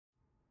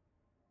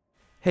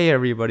Hey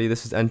everybody,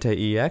 this is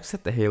EnteiEX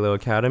at the Halo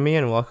Academy,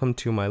 and welcome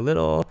to my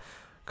little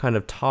kind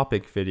of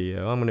topic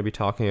video. I'm going to be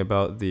talking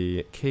about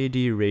the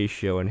KD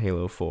ratio in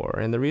Halo 4.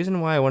 And the reason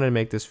why I wanted to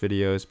make this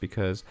video is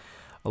because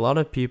a lot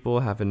of people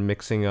have been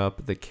mixing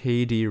up the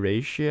KD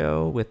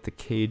ratio with the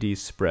KD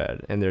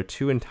spread, and they're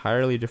two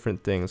entirely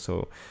different things,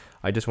 so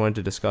I just wanted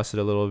to discuss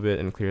it a little bit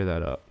and clear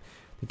that up.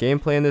 The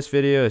gameplay in this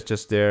video is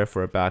just there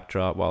for a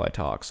backdrop while I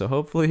talk, so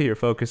hopefully you're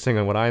focusing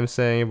on what I'm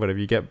saying, but if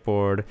you get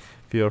bored,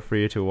 feel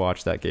free to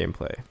watch that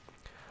gameplay.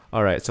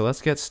 Alright, so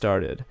let's get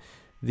started.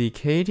 The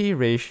KD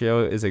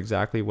ratio is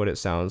exactly what it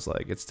sounds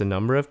like. It's the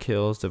number of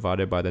kills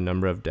divided by the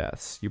number of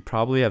deaths. You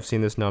probably have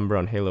seen this number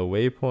on Halo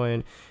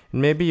Waypoint,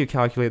 and maybe you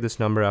calculate this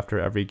number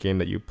after every game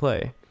that you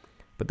play.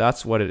 But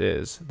that's what it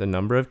is, the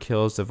number of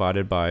kills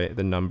divided by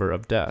the number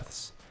of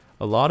deaths.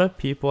 A lot of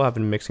people have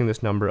been mixing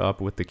this number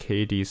up with the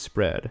KD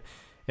spread.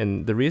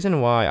 And the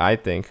reason why I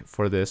think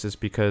for this is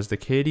because the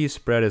KD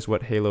spread is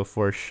what Halo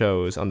 4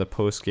 shows on the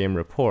post-game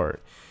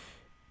report.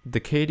 The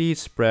KD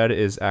spread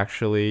is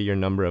actually your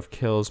number of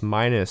kills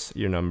minus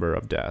your number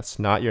of deaths,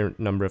 not your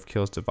number of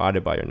kills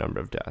divided by your number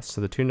of deaths.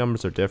 So the two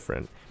numbers are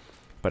different.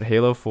 But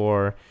Halo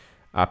 4,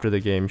 after the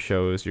game,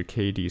 shows your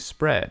KD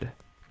spread.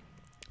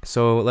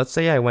 So let's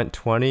say I went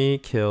 20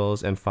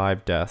 kills and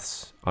 5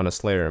 deaths on a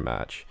Slayer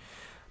match.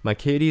 My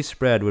KD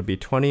spread would be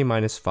 20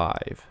 minus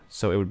 5,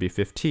 so it would be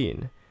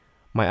 15.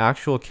 My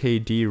actual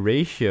KD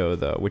ratio,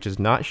 though, which is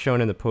not shown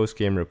in the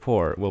post-game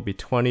report, will be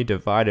 20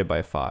 divided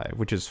by 5,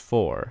 which is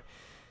 4.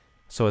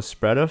 So a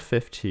spread of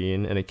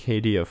 15 and a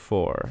KD of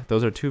 4.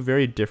 Those are two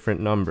very different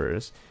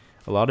numbers.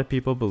 A lot of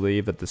people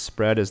believe that the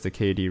spread is the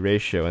KD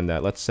ratio, and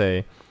that, let's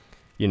say,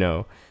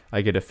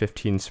 I get a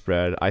 15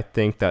 spread, I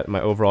think that my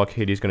overall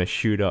KD is going to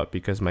shoot up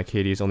because my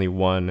KD is only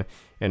 1,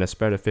 and a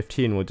spread of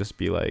 15 will just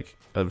be like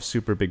a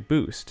super big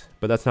boost.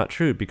 But that's not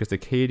true, because the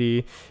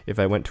KD, if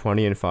I went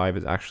 20 and 5,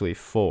 is actually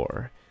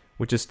 4,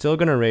 which is still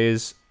going to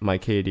raise my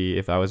KD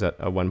if I was at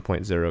a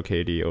 1.0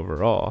 KD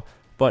overall,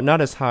 but not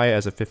as high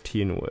as a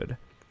 15 would.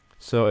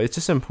 So it's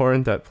just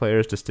important that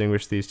players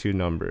distinguish these two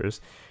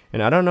numbers.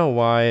 And I don't know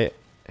why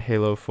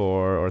Halo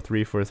 4 or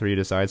 343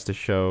 decides to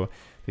show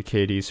the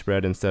KD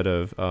spread instead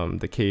of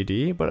the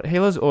KD, but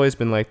Halo's always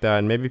been like that,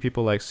 and maybe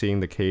people like seeing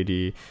the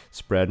KD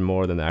spread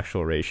more than the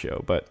actual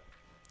ratio. But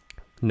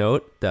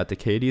note that the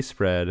KD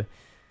spread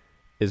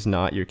is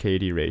not your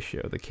KD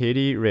ratio. The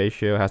KD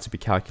ratio has to be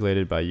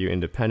calculated by you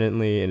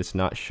independently, and it's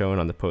not shown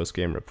on the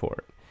post-game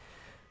report.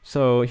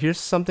 So here's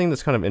something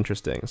that's kind of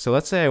interesting. So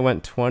let's say I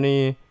went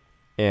 20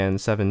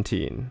 and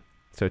 17,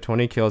 so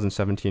 20 kills and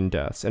 17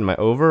 deaths, and my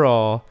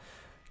overall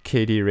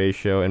KD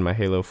ratio in my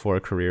Halo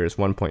 4 career is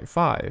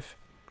 1.5.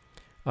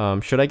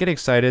 Should I get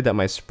excited that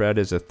my spread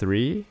is a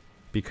 3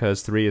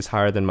 because 3 is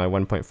higher than my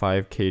 1.5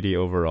 KD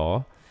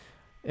overall?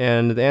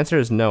 And the answer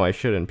is no, I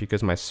shouldn't,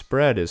 because my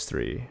spread is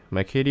 3.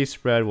 My KD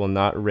spread will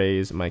not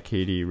raise my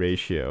KD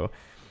ratio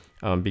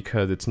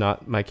because it's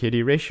not my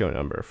KD ratio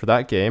number. For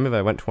that game, if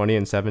I went 20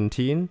 and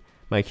 17,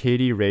 my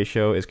KD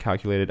ratio is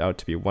calculated out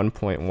to be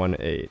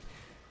 1.18.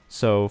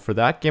 So for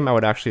that game, I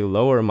would actually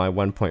lower my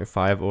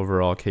 1.5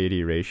 overall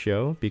KD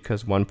ratio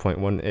because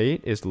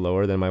 1.18 is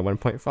lower than my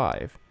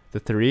 1.5. The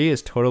 3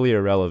 is totally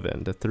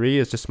irrelevant. The 3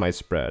 is just my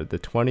spread. The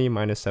 20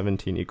 minus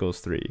 17 equals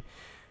 3.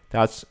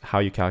 That's how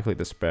you calculate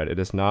the spread. It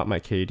is not my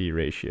KD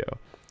ratio.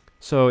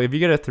 So if you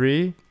get a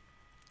 3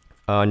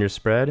 on your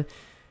spread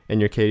and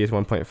your KD is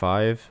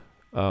 1.5,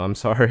 I'm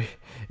sorry,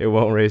 it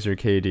won't raise your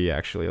KD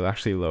actually. It'll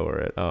actually lower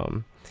it.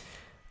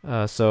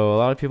 So a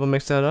lot of people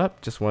mix that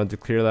up. Just wanted to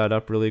clear that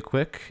up really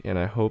quick, and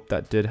I hope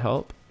that did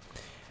help.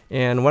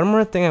 And one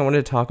more thing I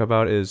wanted to talk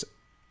about is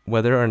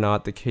whether or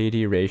not the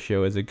KD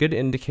ratio is a good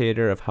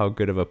indicator of how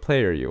good of a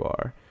player you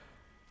are.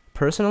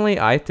 Personally,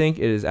 I think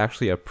it is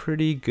actually a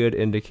pretty good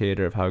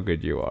indicator of how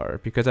good you are,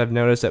 because I've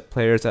noticed that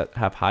players that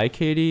have high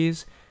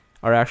KDs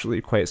are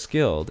actually quite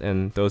skilled,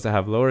 and those that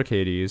have lower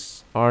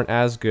KDs aren't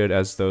as good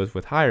as those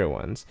with higher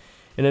ones.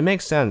 And it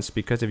makes sense,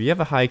 because if you have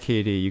a high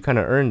KD, you kind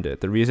of earned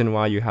it. The reason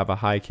why you have a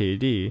high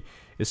KD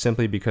is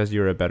simply because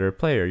you're a better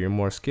player, you're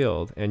more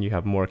skilled, and you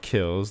have more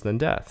kills than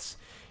deaths.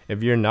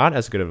 If you're not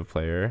as good of a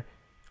player,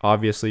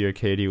 obviously your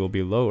KD will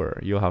be lower.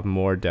 You'll have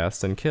more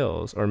deaths than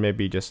kills, or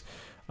maybe just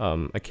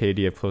a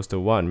KD of close to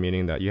 1,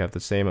 meaning that you have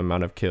the same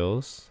amount of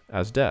kills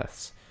as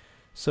deaths.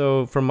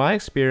 So from my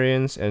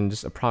experience and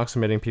just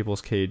approximating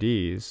people's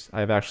KDs,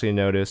 I've actually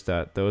noticed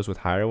that those with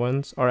higher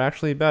ones are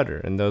actually better,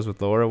 and those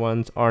with lower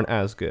ones aren't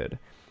as good.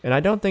 And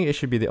I don't think it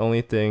should be the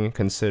only thing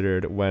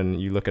considered when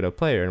you look at a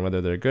player and whether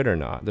they're good or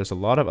not. There's a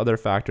lot of other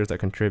factors that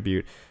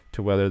contribute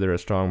to whether they're a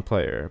strong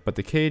player, but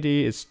the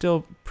KD is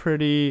still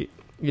pretty,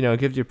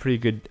 gives you a pretty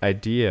good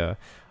idea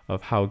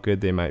of how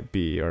good they might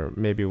be, or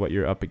maybe what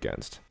you're up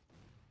against.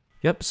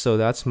 Yep, so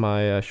that's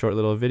my short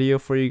little video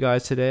for you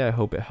guys today. I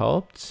hope it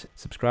helped.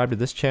 Subscribe to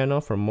this channel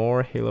for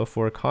more Halo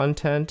 4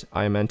 content.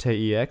 I'm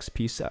EnteiEX.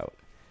 Peace out.